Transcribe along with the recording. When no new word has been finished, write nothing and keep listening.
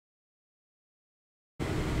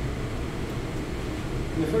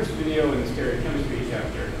In the first video in the stereochemistry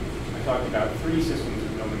chapter, I talked about three systems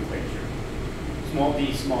of nomenclature. Small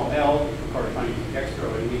d, small l, corresponding to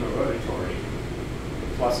dextro and levorotatory,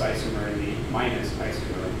 the plus isomer and the minus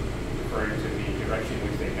isomer, referring to the direction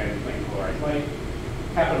in which they bend plane polarized light.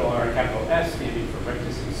 Capital R and capital S standing for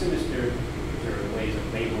rectus and sinister, which are ways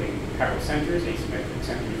of labeling chiral centers, asymmetric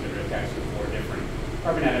centers that are attached to four different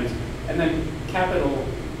carbon atoms. And then capital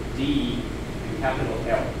D and capital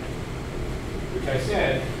L, which I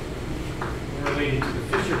said were related to the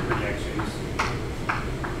Fischer projections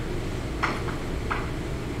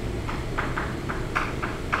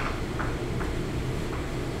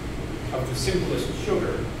of the simplest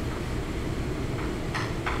sugar,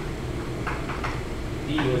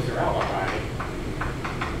 D-glyceraldehyde,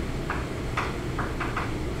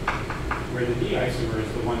 where the D isomer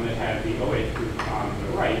is the one that had the OH group on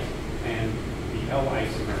the right and the L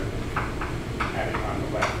isomer had it on the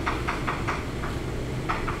left.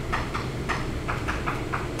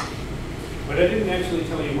 But I didn't actually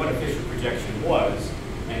tell you what a Fischer projection was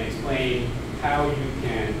and explain how you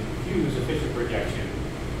can use a Fischer projection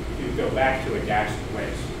to go back to a dashed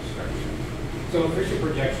wedge structure. So a Fischer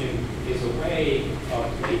projection is a way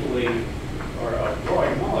of labeling or of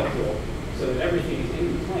drawing a molecule so that everything is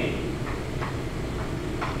in the plane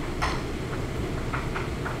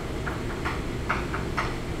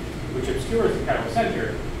which obscures the chiral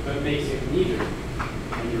center, but makes it neither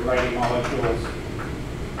when you're writing molecules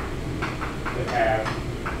that have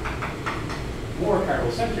more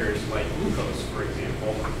chiral centers, like glucose, for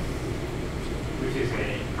example, which is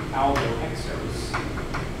a aldohexose,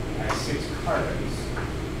 has 6 carbons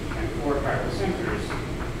and 4 chiral centers,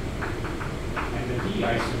 and the D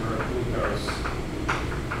isomer of glucose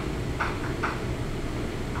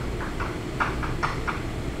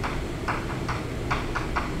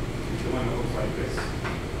is the one that looks like this.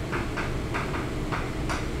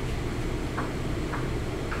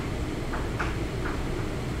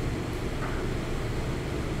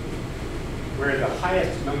 Where the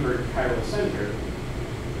highest numbered chiral center,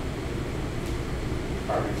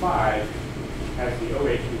 carbon 5, has the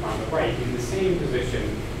OH group on the right in the same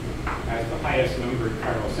position as the highest numbered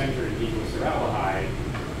chiral center in D-glyceraldehyde,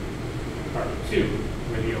 carbon 2,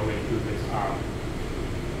 where the OH group is on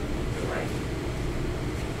the right.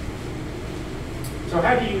 So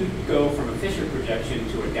how do you go from a Fischer projection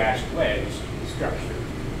to a dashed wedge structure?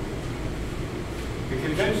 The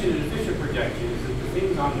convention in a Fischer projection is that the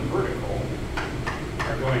things on the vertical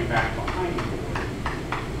are going back behind the board.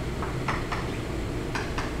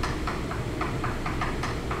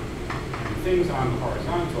 And things on the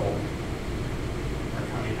horizontal are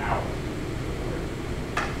coming out of the board.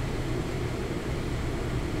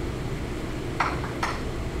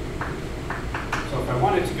 So if I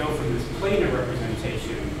wanted to go from this planar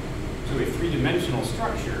representation to a three-dimensional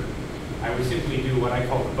structure, I would simply do what I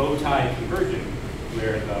call the bow tie conversion,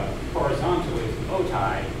 where the horizontal is the bow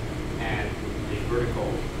tie and the vertical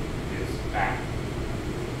is back.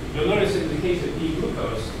 You'll notice in the case of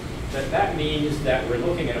D-glucose that means that we're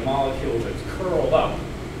looking at a molecule that's curled up.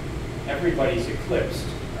 Everybody's eclipsed,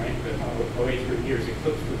 right? The OH group here is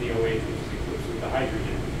eclipsed with the OH, which is eclipsed with the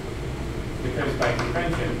hydrogen. Because by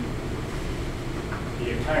convention,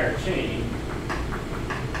 the entire chain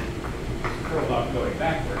is curled up going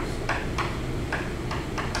backwards.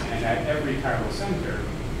 And at every chiral center,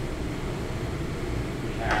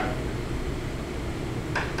 we have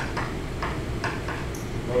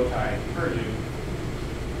bow tie conversion.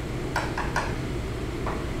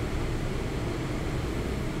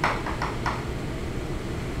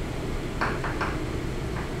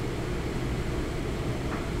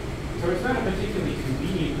 So it's not a particularly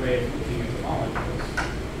convenient way of looking at the molecules.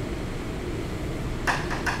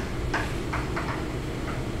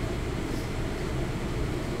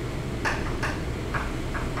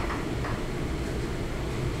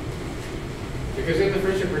 Because in the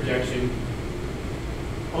Fischer projection,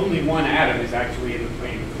 only one atom is actually in the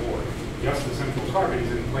plane of the board. Just the central carbon is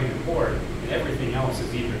in the plane of the board, and everything else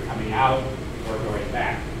is either coming out or going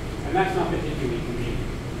back. And that's not particularly convenient.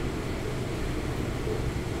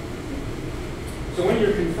 So when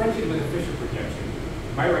you're confronted with a Fischer projection,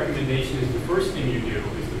 my recommendation is the first thing you do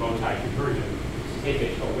is the bow tie conversion. So take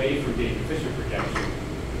it away from being a Fischer projection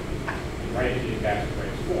and write it in dashed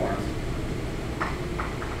wedge form.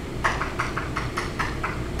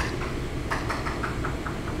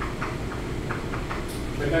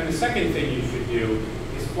 But then the second thing you should do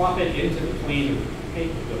is flop it into the plane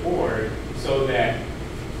of the board so that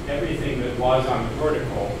everything that was on the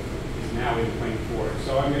vertical is now in the plane of the board.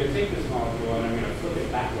 So I'm going to take this molecule and I'm going to flip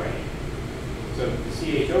it that way. So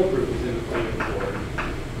the CHO group is in the plane of the board.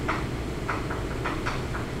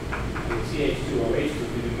 CH2OH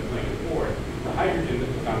group within the plane of the board. The hydrogen that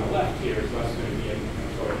was on the left here is thus going to be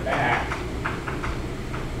going back,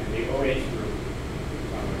 and the OH group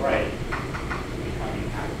on the right will be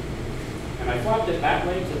coming out. And I flopped it that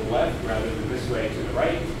way to the left rather than this way to the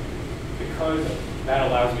right because that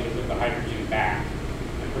allows me to put the hydrogen back.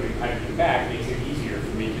 And putting the hydrogen back makes it easier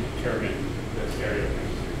for me to determine the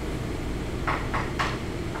stereochemistry.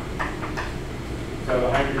 So the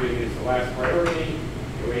hydrogen is the last priority.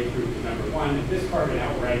 The OH group is number 1. And this carbon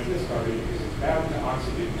outranks this carbon because it's bound to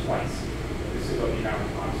oxygen twice. So this is only bound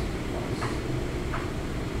to oxygen twice.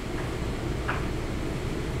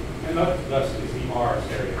 And thus is the R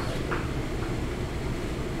stereocenter.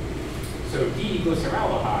 So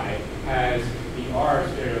D-glyceraldehyde has the R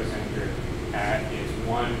stereocenter at its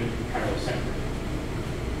 1 chiral center.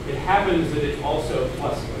 It happens that it's also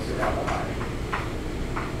plus glyceraldehyde.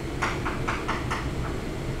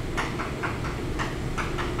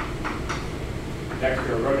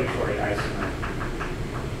 Dextrorotatory isomer.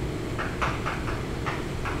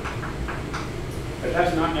 But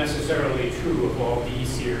that's not necessarily true of all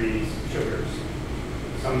D-series sugars.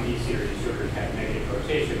 Some D-series sugars have negative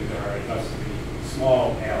rotations that are thus the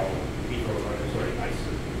small L rotatory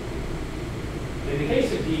isomer. In the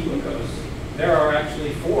case of D-glucose, there are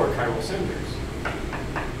actually 4 chiral centers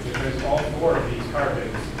because all 4 of these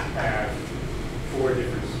carbons have 4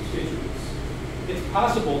 different substituents. It's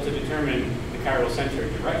possible to determine the chiral center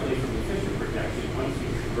directly from the Fischer projection once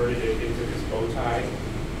you've converted it into this bow tie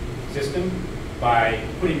system by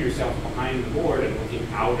putting yourself behind the board and looking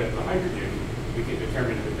out at the hydrogen. We can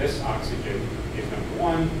determine that this oxygen is number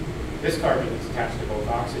 1. This carbon is attached to both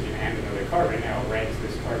oxygen and another carbon. Now ranks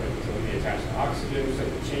this carbon is only attached to oxygen, so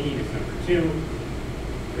the chain is number 2.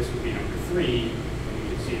 This would be number 3, and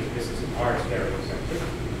you can see that this is an R stereocenter.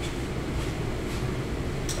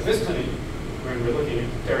 At this time, when we're looking at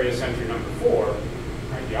stereocenter number 4,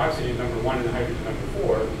 right, the oxygen is number 1 and the hydrogen number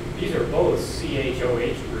 4, these are both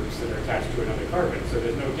CHOH groups that are attached to another carbon, so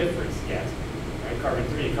there's no difference yet. Right? Carbon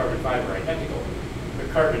 3 and carbon 5 are identical. But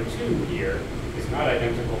carbon 2 here is not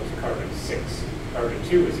identical to carbon 6. Carbon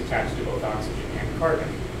 2 is attached to both oxygen and carbon.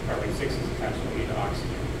 Carbon 6 is attached only to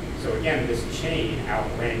oxygen. So again, this chain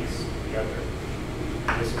outranks the other.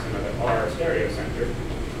 This is another R stereocenter.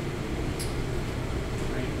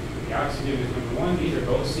 Right. The oxygen is number 1. These are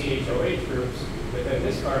both CHOH groups, but then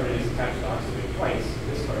this carbon is attached to oxygen twice.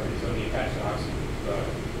 This carbon is only attached to oxygen,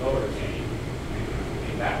 the lower chain.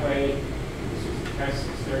 And in that way, this is the S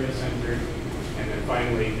stereocenter. And then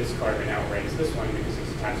finally, this carbon outranks this one because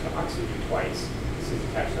it's attached to oxygen twice. This is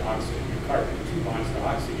attached to oxygen and carbon. 2 bonds to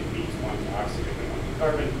oxygen means 1 to oxygen and 1 to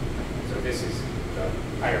carbon. So this is the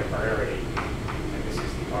higher priority, and this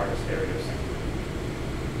is the R stereocenter.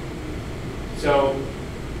 So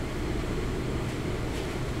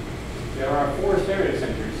there are 4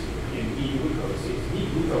 stereocenters in D-glucose. It's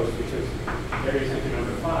D-glucose because stereocenter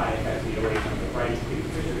number 5 has the OH on the right in the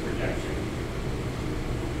Fischer projection.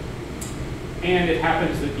 And it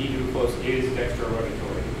happens that D-glucose is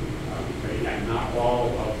dextrorotatory. But again, not all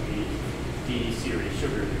of the D-series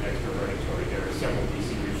sugars are dextrorotatory. There are several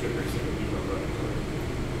D-series sugars that are rotatory.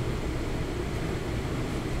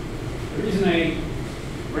 The reason I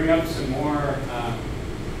bring up some more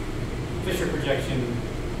Fischer projection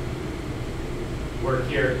work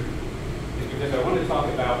here is because I want to talk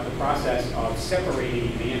about the process of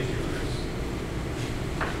separating enantiomers,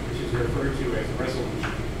 which is referred to as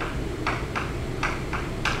resolution.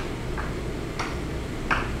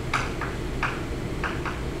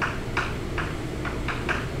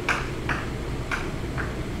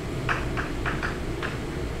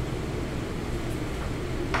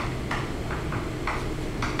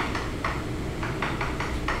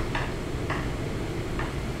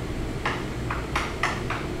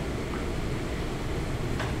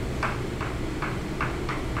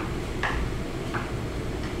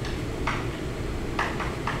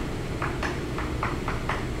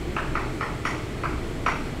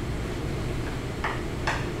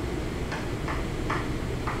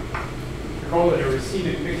 Recall that a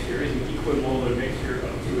racemic mixture is an equimolar mixture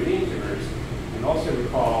of 2 enantiomers, and also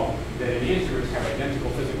recall that enantiomers have identical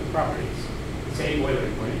physical properties. Same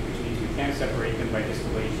boiling point, which means we can't separate them by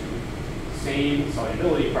distillation. Same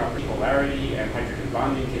solubility property, polarity, and hydrogen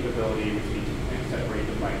bonding capability, which means we can't separate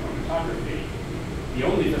them by chromatography. The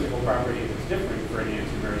only physical property that's different for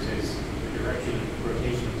enantiomers is the direction of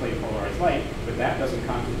rotation of plate polarized light, but that doesn't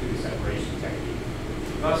constitute a separation technique.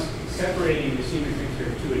 Thus, separating the racemic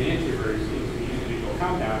mixture of 2 enantiomers into the individual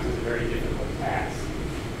compounds is a very difficult task.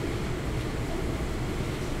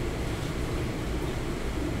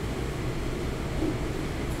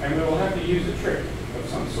 And we will have to use a trick of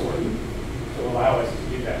some sort. to allow us to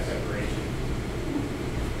do that separation.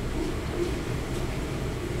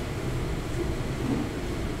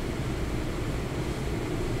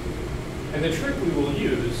 And the trick we will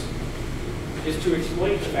use is to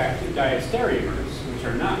exploit the fact that diastereomers, which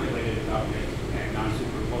are not related as object and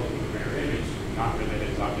non-superimposable to mirror image, not related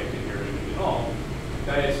as object and mirror image at all,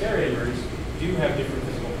 diastereomers do have different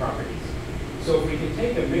physical properties. So if we can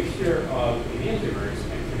take a mixture of enantiomers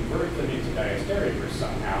and convert them into diastereomers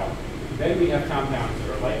somehow, then we have compounds that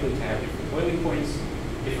are likely to have different boiling points,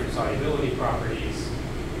 different solubility properties,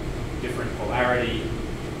 different polarity,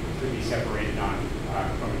 could be separated on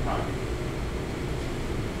chromatography.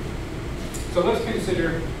 So let's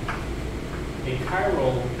consider a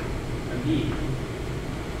chiral amine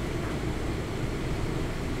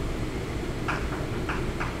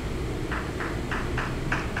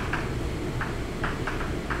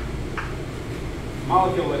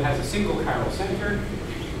molecule that has a single chiral center.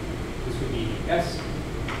 This would be the S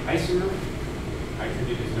isomer.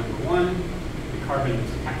 Hydrogen is number 1. The carbon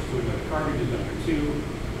that's attached to another carbon is number 2.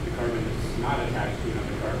 The carbon that's not attached to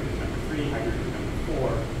another carbon is number 3. Hydrogen is number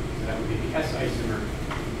 4. So that would be the S isomer.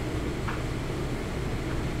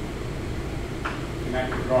 And that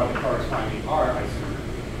would draw the corresponding R isomer.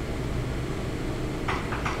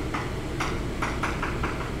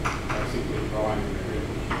 By simply drawing the grid.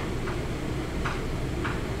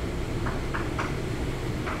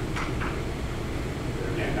 So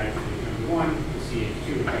again, nitrogen is number 1, the CH2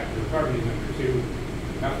 attached to the carbon is number 2,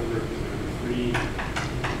 the methyl group is number 3.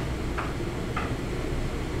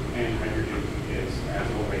 And hydrogen is, as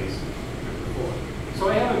always, number 4. So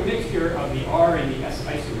I have a mixture of the R and the S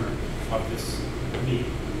isomer of this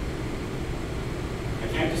amine. I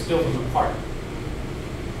can't distill them apart.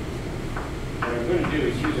 What I'm going to do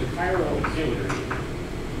is use a chiral auxiliary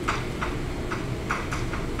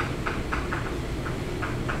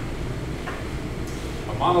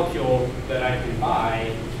a molecule that I can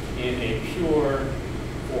buy in a pure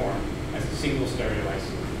form as a single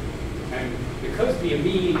stereoisomer. And because the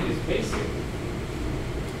amine is basic,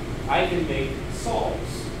 I can make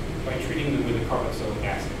salts by treating them with a carboxylic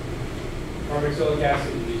acid. Carboxylic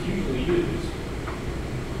acid is usually used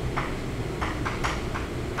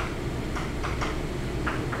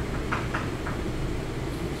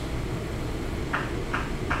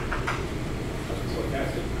carboxylic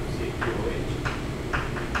acid, CH2OH,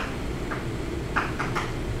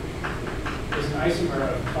 is an isomer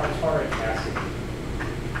of tartaric acid,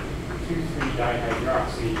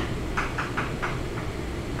 2,3-dihydroxy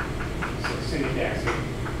succinic acid,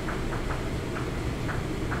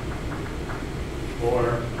 or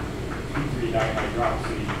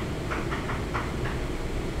 2,3-dihydroxy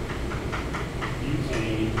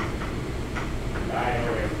butane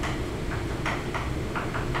dioic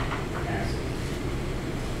acid.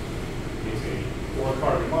 It's a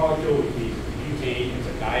 4-carbon molecule, which means butane is a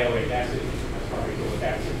dioic acid, has carboxylic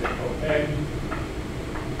acids at both ends,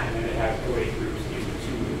 and then it has OH groups in the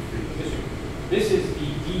 2 and 3 position. This is the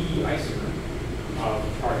DE isomer of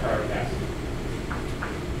tartaric acid.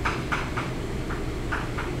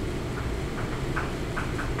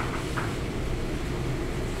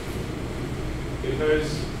 Because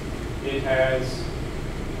it has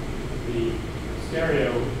the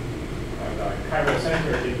stereo, the chiral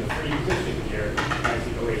center in the 3 position here, as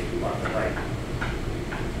the OH group on the right.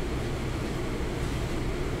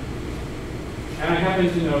 And I happen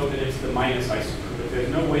to know that it's the minus isomer, but there's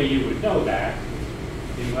no way you would know that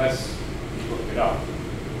unless you looked it up.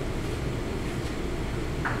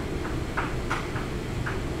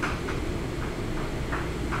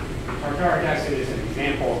 Tartaric acid is an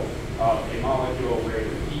example of a molecule where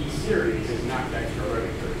the B series is not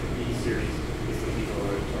dextrorotatory. The B series is the lethal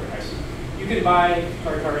rotatory isomer. You can buy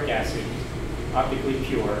tartaric acid optically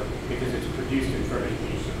pure because it's produced in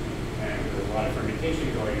fermentation, and there's a lot of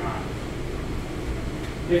fermentation going on.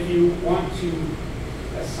 If you want to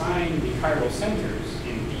assign the chiral centers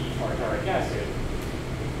in B tartaric acid,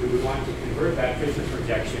 we would want to convert that Fischer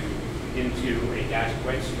projection into a dashed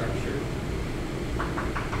wedge structure.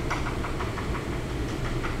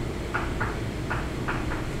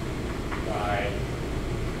 By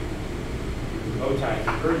bow tie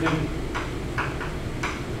conversion.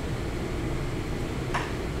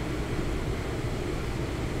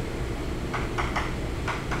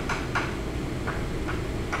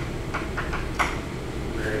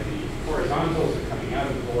 Where the horizontals are coming out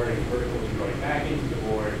of the board and verticals are going back into the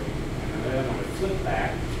board, and then I'm going to flip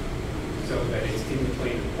back so that it's in the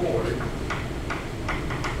plane of the board.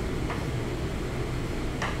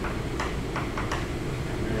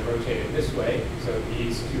 Rotate it this way, so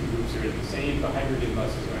these 2 groups are in the same. The hydrogen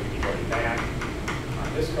bus is going to be going back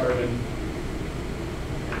on this carbon,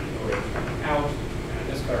 OH coming out, and on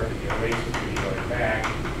this carbon, the OH is going to be going back,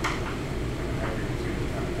 and the hydrogen is going to be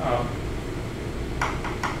coming up.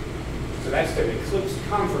 So that's the eclipsed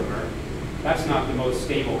conformer. That's not the most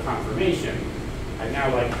stable conformation. I'd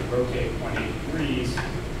now like to rotate 180 degrees.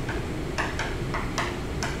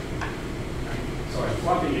 So I'm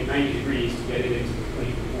flopping it 90 degrees to get it into the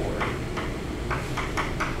plate core.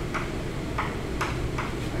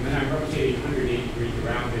 And then I'm rotating 180 degrees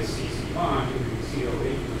around this CC bond, and we can see the OH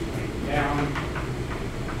is pointing down,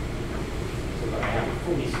 so that I have a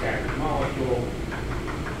fully scattered molecule.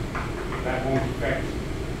 That won't affect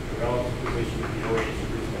the relative position of the OH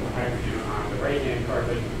group of the hydrogen on the right-hand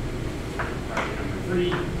carbon, carbon number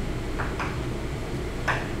 3.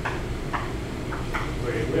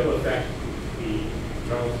 But it will affect the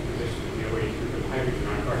relative position of the OH group of hydrogen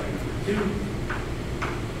on carbon number 2.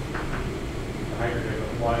 The hydrogen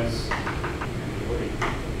that was, and the OH group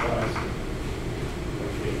that was,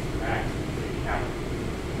 rotating back and out.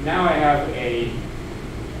 Now I have a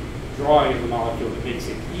drawing of the molecule that makes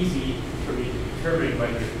it easy for me to determine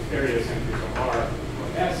whether the stereocenters are R or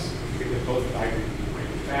S, because both the hydrogens are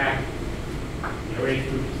pointing back. The OH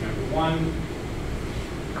group is number 1.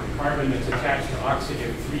 The carbon that's attached to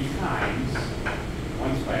oxygen 3 times,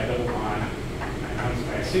 once by a double bond and once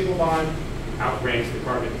by a single bond, outranks the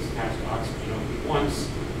carbon that's attached to oxygen only once.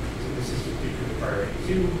 So this is substituted for the priority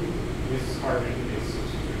 2. This carbon is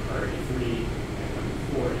substituted for priority 3, and number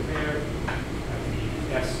 4 is there. That's the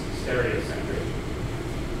S stereocenter.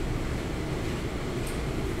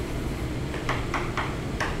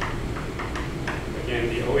 Again,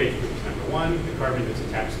 the OH group is number 1. The carbon that's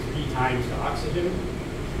attached 3 times to oxygen.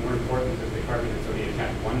 It's more important that the carbon that's only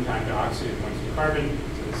attached 1 time to oxygen, once to carbon.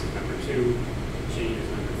 So this is number 2. The chain is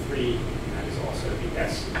number 3. And that is also the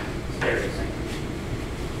S stereocenter.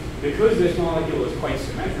 Because this molecule is quite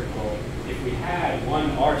symmetrical, if we had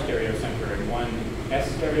one R stereocenter and one S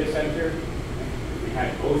stereocenter, if we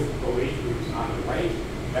had both OH groups on the right,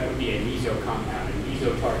 that would be a meso compound. And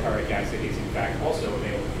mesotartaric acid is in fact also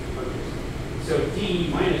available for purchase. So D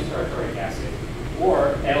minus tartaric acid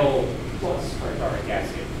or L plus tartaric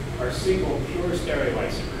acid are single pure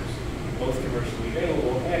stereoisomers, both commercially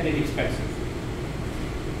available and inexpensive.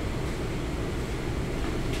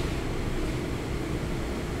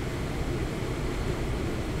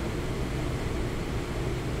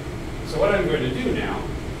 So what I'm going to do now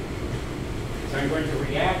is I'm going to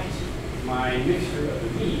react my mixture of the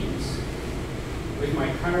means with my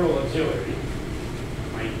chiral auxiliary,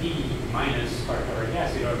 my D minus tartaric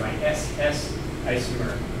acid, or my SS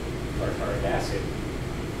isomer tartaric acid.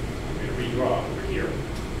 I'm going to redraw over here.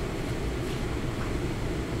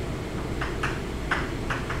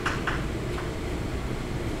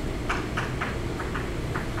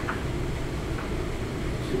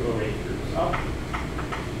 Two OH groups up.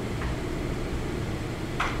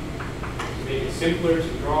 To make it simpler to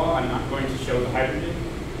draw, I'm not going to show the hydrogen.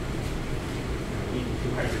 I need the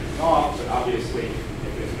 2 hydrogens off, but obviously, if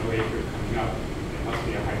there's an OH group coming up, there must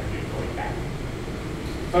be a hydrogen going back.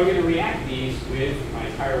 So I'm going to react these with my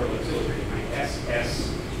chiral auxiliary, my SS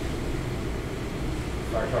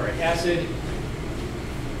tartaric acid.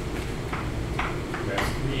 That's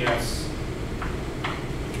 3S,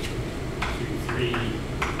 2,3,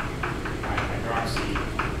 hydroxy,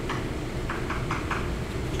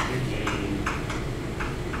 butane,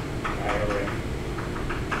 dioic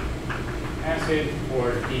acid, or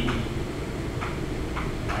D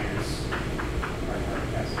minus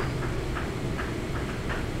tartaric acid.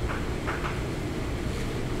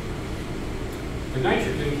 The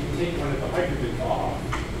nitrogen can take one of the hydrogens off.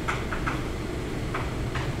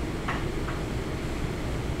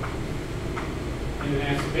 In an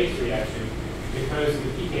acid-base reaction, because the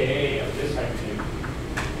pKa of this hydrogen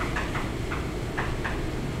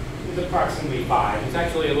is approximately 5. It's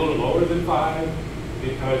actually a little lower than 5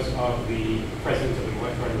 because of the presence of an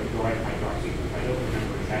electron withdrawing hydroxy group. I don't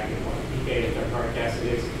remember exactly what the pKa of tartaric acid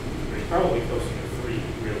is, but it's probably closer to 3,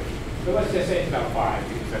 really. So let's just say it's about 5,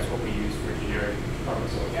 because that's what we use for generic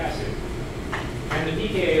carboxylic acid. And the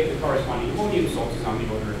pKa of the corresponding ammonium salts is on the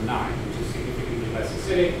order of 9, which is significantly less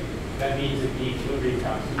acidic. That means that the equilibrium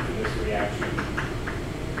constant for this reaction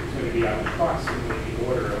is going to be on approximately the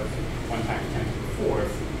order of 1 times 10 to the 4th,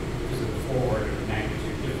 because of the 4 order of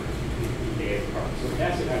magnitude difference between the pKa of the carboxylic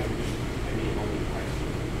acid hydrogen and the ammonium hydrogen.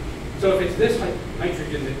 So if it's this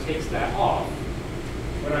nitrogen that takes that off,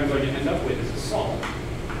 what I'm going to end up with is a salt.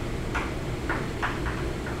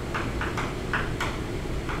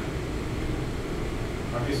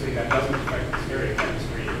 Obviously, that doesn't affect the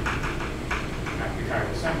stereochemistry at the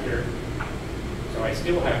chiral center. So I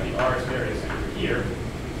still have the R stereocenter here.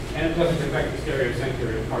 And it doesn't affect the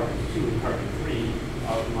stereocenter of carbon 2 and carbon 3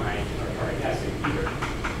 of my tartaric acid either.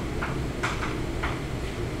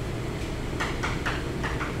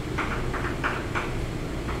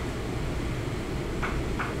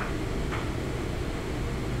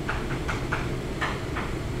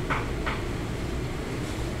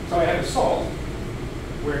 So I have a salt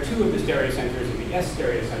where two of the stereocenters are the S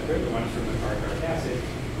stereocenter, the ones from the tartaric acid,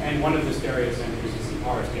 and one of the stereocenters is the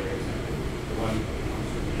R stereocenter, the one that comes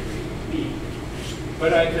from the original B.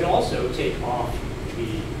 But I could also take off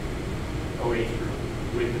the OH group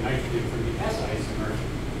with the nitrogen from the S isomer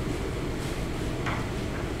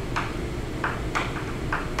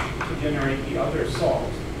to generate the other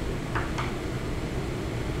salt.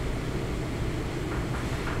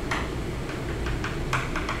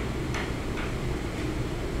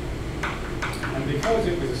 And because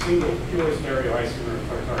it was a single pure stereoisomer of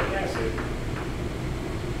tartaric acid,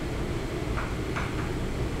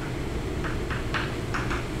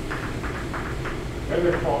 the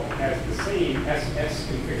other salt has the same SS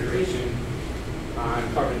configuration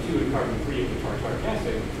on carbon 2 and carbon 3 of the tartaric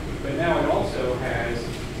acid, but now it also has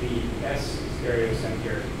the S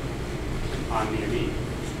stereocenter on the amine.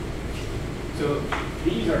 So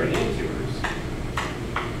these are enantiomers.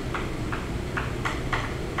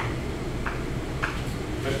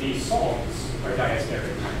 But these salts are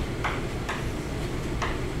diastereomers.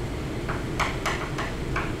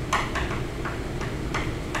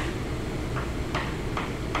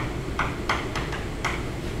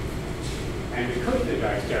 And because they're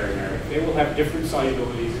diastereomeric, they will have different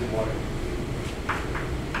solubilities in water.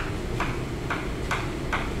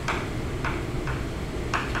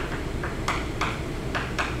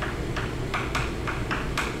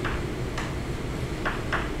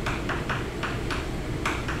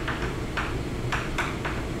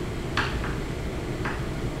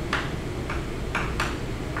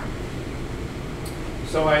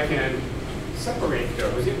 So I can separate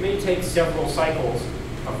those. It may take several cycles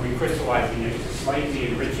of recrystallizing it to slightly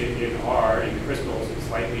enrich it in R in the crystals and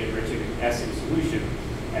slightly enrich it in S in solution,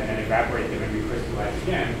 and then evaporate them and recrystallize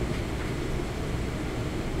again.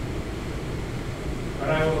 But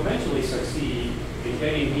I will eventually succeed in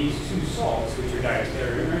getting these two salts, which are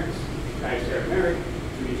diastereomeric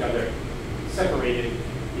to each other, separated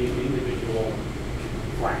in individual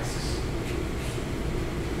flasks.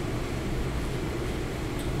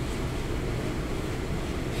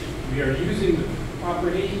 We are using the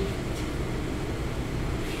property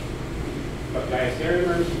of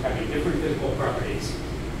diastereomers having different physical properties.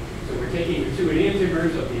 So we're taking the two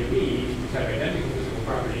enantiomers of the amine, which have identical physical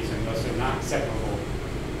properties and thus are not separable,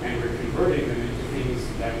 and we're converting them into things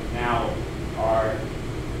that now are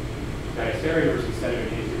diastereomers instead of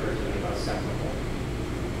enantiomers and are thus separable.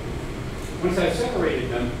 Once I've separated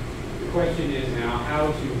them, the question is now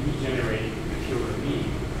how to regenerate the pure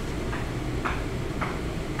amine.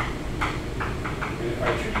 And if I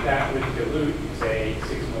treat that with dilute, say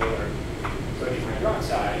 6 molar sodium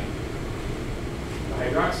hydroxide, the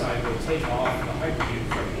hydroxide will take off the hydrogen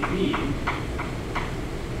from the amine,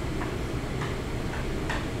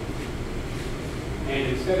 and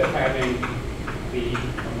instead of having the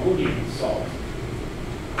ammonium salt,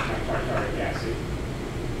 my tartaric acid,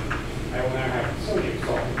 I will now have sodium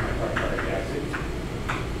salt in my tartaric acid,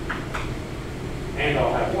 and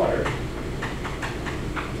I'll have water,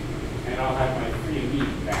 and I'll have my free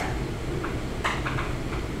amine back.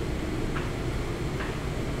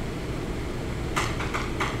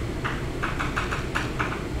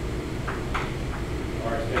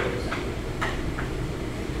 Or stereocenter.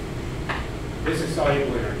 This is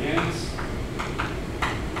soluble in organics.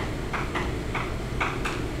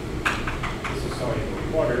 This is soluble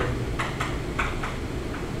in water.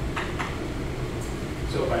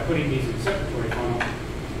 So by putting these in separatory funnel,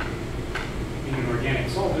 in an organic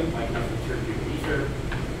solvent like methyl terpene ether,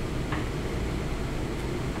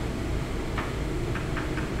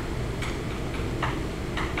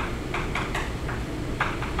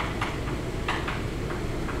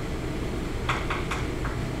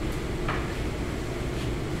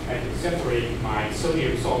 I can separate my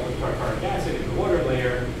sodium salt with tartaric acid in the water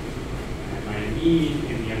layer and my amine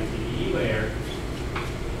in the MTBE layer,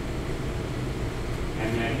 and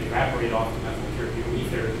then evaporate off the methyl terpene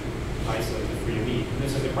ether to isolate the free amine. And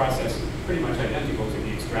this is a process pretty much identical to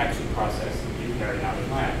the extraction process that you carried out in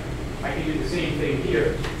lab. I can do the same thing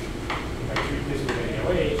here. If I treat this with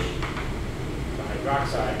NaOH, the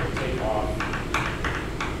hydroxide will take off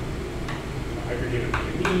the hydrogen of the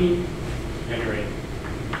amine, generate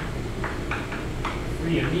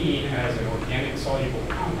free amine as an organic soluble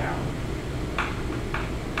compound.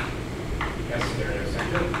 S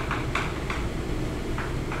stereocenter.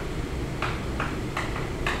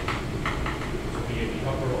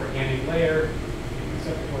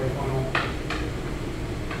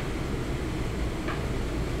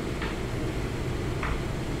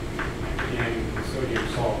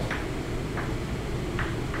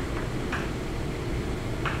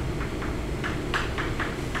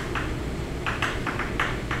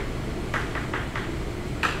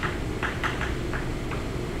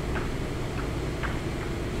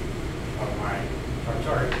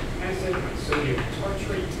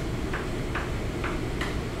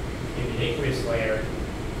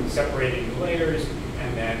 separating the layers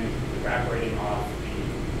and then evaporating off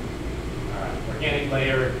the organic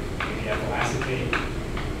layer, the ethyl acetate.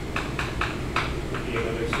 Would be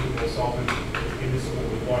another suitable solvent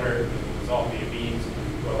immiscible with water that will dissolve the amines,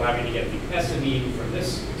 will allow me to get the S amine from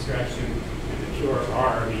this extraction and the pure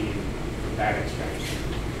R amine from that extraction.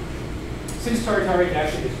 Since tartaric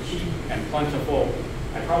acid is cheap and plentiful,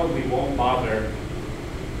 I probably won't bother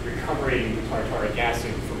recovering the tartaric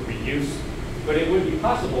acid for reuse, but it would be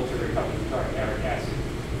possible to recover the tartaric acid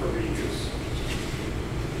for reuse.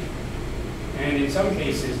 And in some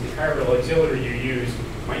cases, the chiral auxiliary you use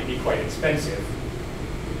might be quite expensive.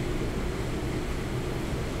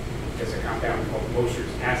 There's a compound called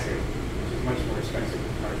Mosher's acid, which is much more expensive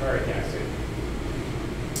than tartaric acid,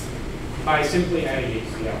 by simply adding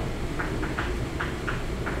HCl.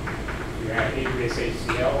 You add aqueous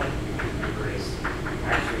HCl, remember it's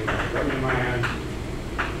actually a rhodium ion,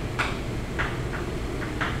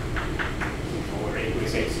 or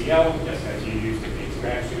aqueous HCl, just as you used in the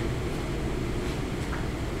extraction.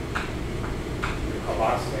 The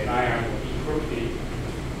carboxylate ion will equate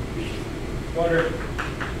the water,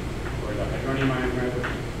 or the hydronium ion rather,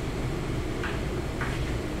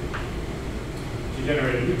 to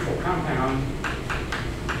generate a neutral compound,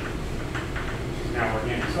 which is now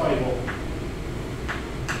organic soluble.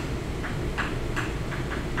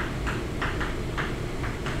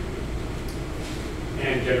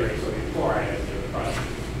 And generate sodium chloride as the other product.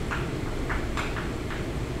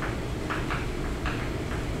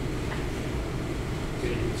 So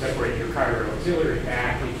you can separate your chiral auxiliary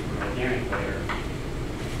back into an organic layer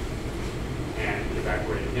and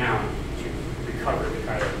evaporate it down to recover the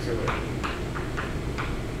chiral auxiliary.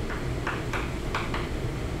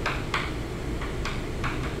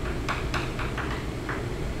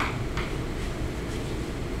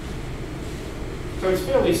 So it's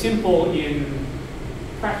fairly simple in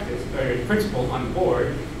practice, or in principle on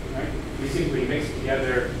board, right? We simply mix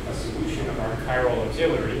together a solution of our chiral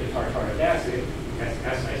auxiliary, the tartaric acid, that's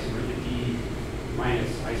S isomer to D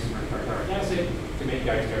minus isomer tartaric acid, to make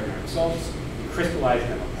diastereomeric salts. We crystallize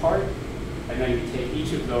them apart, and then we take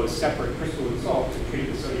each of those separate crystalline salts and treat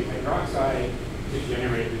with sodium hydroxide to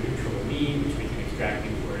generate the neutral amine, which we can extract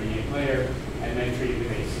into our organic layer, and then treat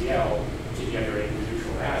with HCl to generate the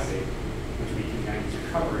neutral acid, which we can then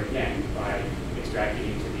recover again by extracting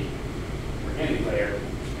into the organic layer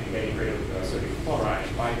and getting rid of the sodium chloride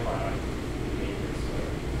byproduct in the aqueous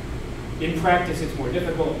layer. In practice, it's more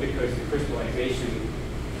difficult because the crystallization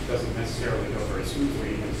doesn't necessarily go very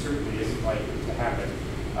smoothly, and certainly isn't likely to happen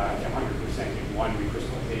 100% in one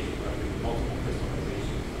recrystallization rather than multiple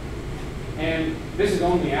crystallizations. And this is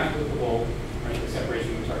only applicable, right, the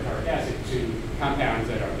separation of tartaric acid, to compounds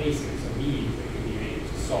that are bases, amines that can be made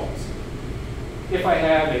into salts. If I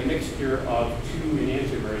have a mixture of two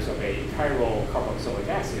enantiomers of a chiral carboxylic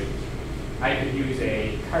acid, I could use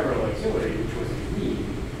a chiral auxiliary, which was an amine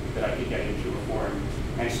that I could get into a form,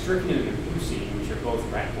 and strychnine and leucine, which are both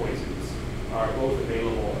rat poisons, are both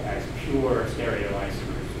available as pure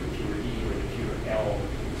stereoisomers, the pure E or the pure L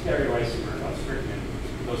stereoisomer of strychnine.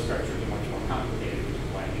 Those structures are much more complicated, which is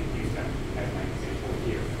why I didn't use them as my example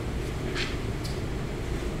here.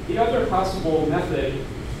 The other possible method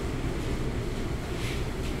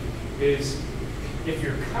is if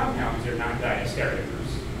your compounds are not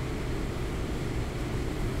diastereomers,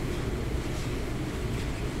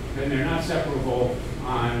 then they're not separable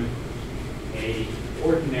on a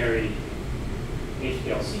ordinary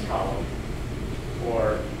HPLC column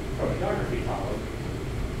or chromatography column,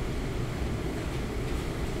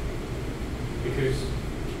 because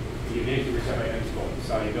the enantiomers have identical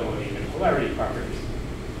solubility and polarity properties.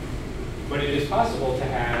 But it is possible to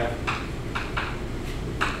have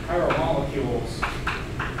chiral molecules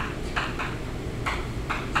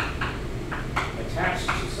attached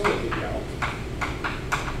to silicon gel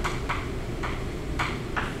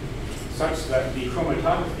such that the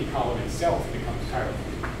chromatography column itself becomes chiral.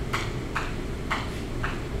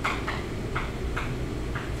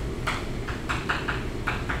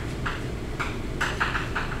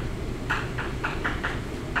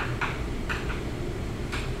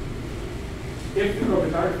 If the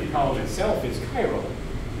chromatography column itself is chiral,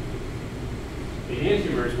 the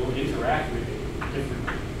enantiomers will interact with it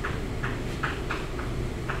differently.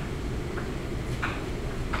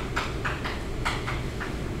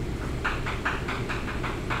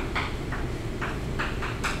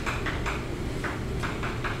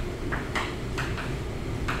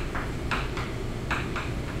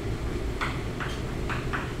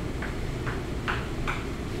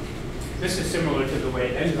 This is similar to the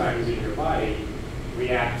way enzymes in your body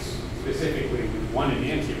react specifically with one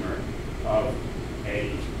enantiomer of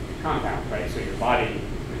a compound, right? So your body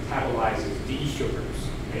metabolizes D sugars,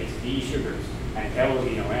 makes D sugars, and L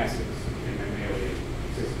amino acids in mammalian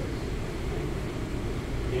systems.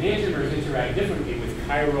 Enantiomers interact differently with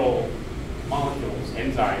chiral molecules.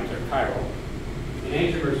 Enzymes are chiral.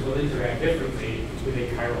 Enantiomers will interact differently with a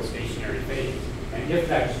chiral stationary phase. And if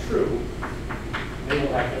that's true, they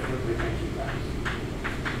will have different retention times.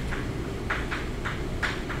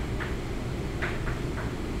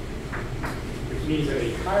 Which means that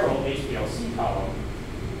a chiral HPLC column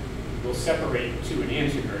will separate two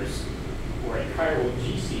enantiomers, or a chiral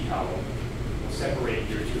GC column will separate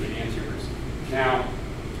your two enantiomers. Now,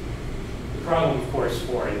 the problem, of course,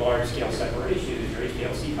 for a large-scale separation is your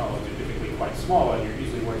HPLC columns are typically quite small, and you're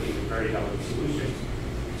usually working with very delicate solutions.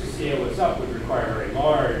 To scale this up would require a very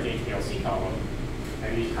large HPLC column,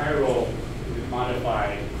 and these chiral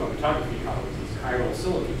modified chromatography columns, these chiral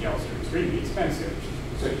silica gels, are extremely expensive.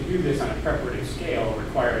 So to do this on a preparative scale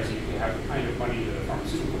requires you to have the kind of money that a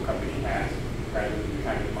pharmaceutical company has, rather than the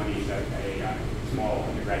kind of money that a small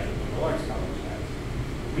undergraduate liberal arts college has.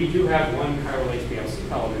 We do have one chiral HPLC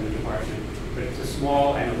column in the department, but it's a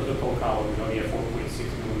small analytical column with only a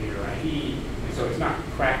 4.6 millimeter ID, and so it's not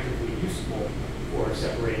practically useful for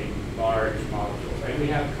separating large molecules. And we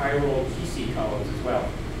have chiral GC columns as well,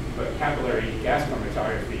 but capillary gas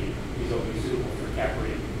chromatography is only suitable for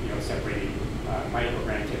separating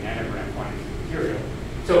microgram to nanogram quantities of material.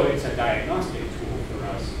 So it's a diagnostic tool for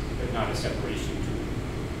us, but not a separation tool.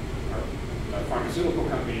 Our pharmaceutical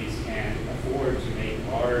companies can afford to make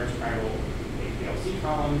large chiral HPLC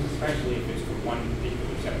columns, especially if it's for one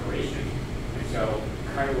particular separation. And so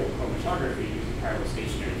chiral chromatography using chiral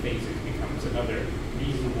stationary phases becomes another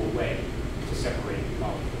reasonable way to separate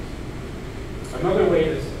molecules. Another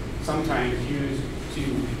way that's sometimes used to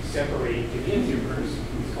separate enantiomers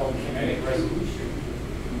is called kinetic resolution.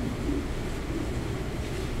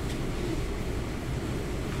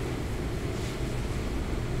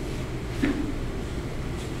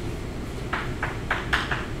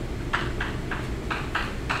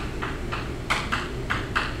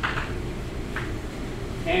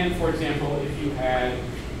 And for example, if you had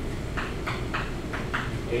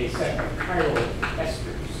a set of chiral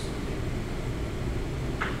esters,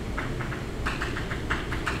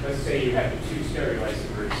 let's say you have the two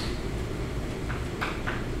stereoisomers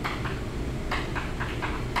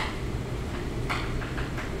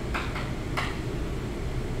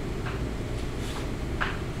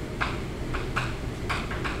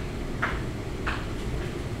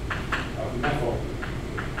of methyl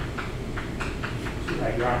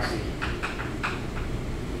 2-hydroxy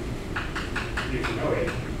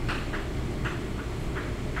butanoate.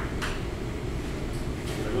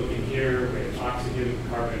 And we're looking here with oxygen,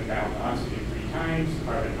 carbon bound to oxygen 3 times,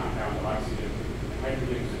 carbon not bound to oxygen and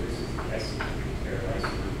hydrogen, so this is the S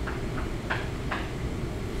stereoisomer.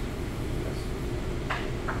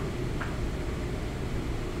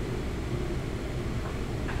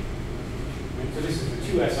 And so this is the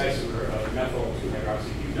 2S isomer of methyl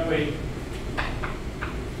 2-hydroxybutanoate.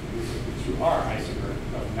 This is the 2R isomer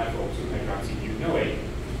of methyl 2-hydroxybutanoate.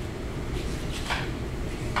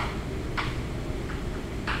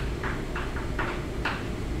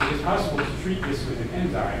 It is possible to treat this with an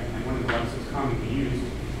enzyme, and one of the ones that's commonly used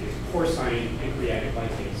is porcine pancreatic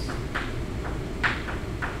lipase.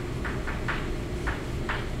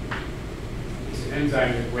 It's an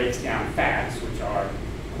enzyme that breaks down fats, which are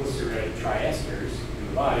glyceride triesters in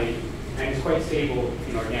the body, and it's quite stable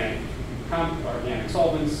in organic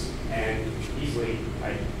solvents and easily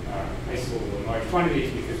isolable in large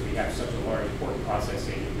quantities because we have such a large port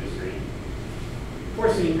processing industry.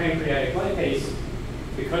 Porcine pancreatic lipase,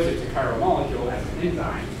 because it's a chiral molecule as an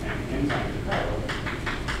enzyme, and the enzyme is chiral,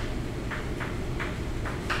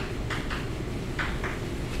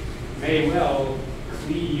 may well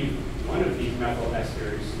cleave one of these methyl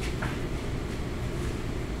esters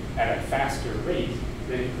at a faster rate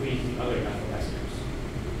than it cleaves the other methyl esters.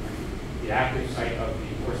 The active site of the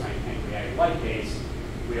porcine pancreatic lipase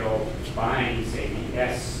will bind, say, the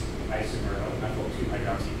S isomer of methyl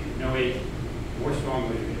 2-hydroxybutanoate more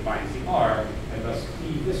strongly than it binds the R, and thus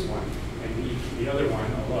cleave this one and leave the other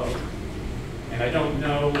one alone. And I don't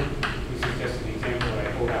know, this is just an example that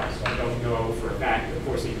I pulled out, so I don't know for a fact that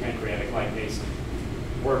porcine pancreatic lipase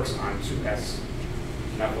works on 2S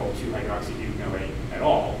methyl 2-hydroxybutanoate at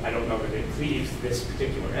all. I don't know that it cleaves this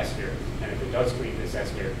particular ester, and if it does cleave this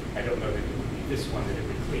ester, I don't know that it would be this one that it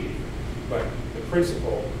would cleave. But the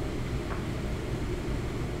principle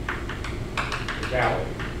is valid.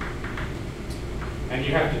 And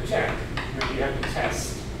you have to check, you have to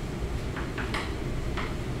test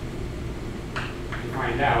to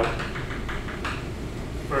find out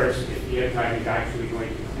First, if the enzyme is actually going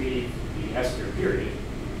to cleave the ester period,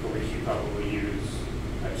 for which you probably use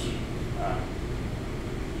a cheap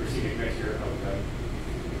racemic mixture of the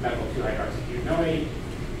methyl 2-hydroxybutanoate,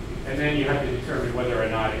 and then you have to determine whether or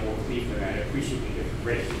not it will cleave them at appreciably different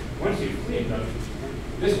rates. Once you've cleaved them,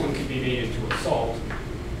 this one can be made into a salt,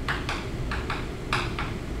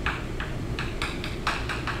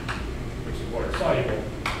 which is water soluble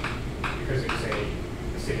because it's a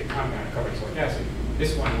acidic compound, carboxylic acid.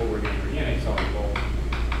 This one will remain organic soluble.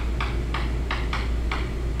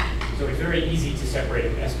 So it's very easy to separate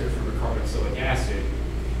an ester from a carboxylic acid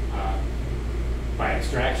by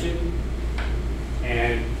extraction.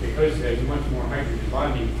 And because there's much more hydrogen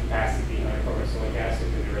bonding capacity on a carboxylic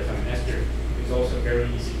acid than there is on an ester, it's also very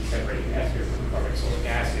easy to separate an ester from a carboxylic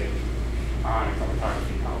acid on a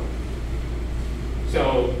chromatography column.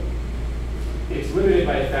 So it's limited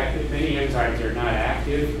by the fact that many enzymes are not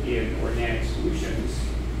active in organic solutions,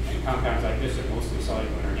 and compounds like this are mostly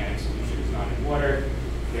soluble in organic solutions, not in water.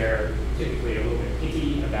 They're typically a little bit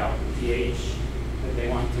picky about the pH that they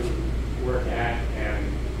want to work at and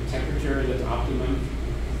the temperature that's optimum,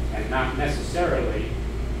 and not necessarily,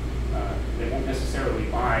 they won't necessarily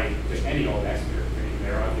bind just any old ester. I mean,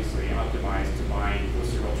 they're obviously optimized to bind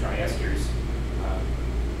glycerol triesters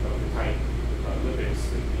of the type of lipids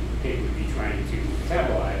that the pig would be trying to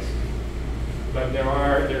metabolize. But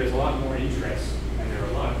there is a lot more interest, and there are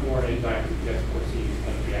a lot more enzymes that just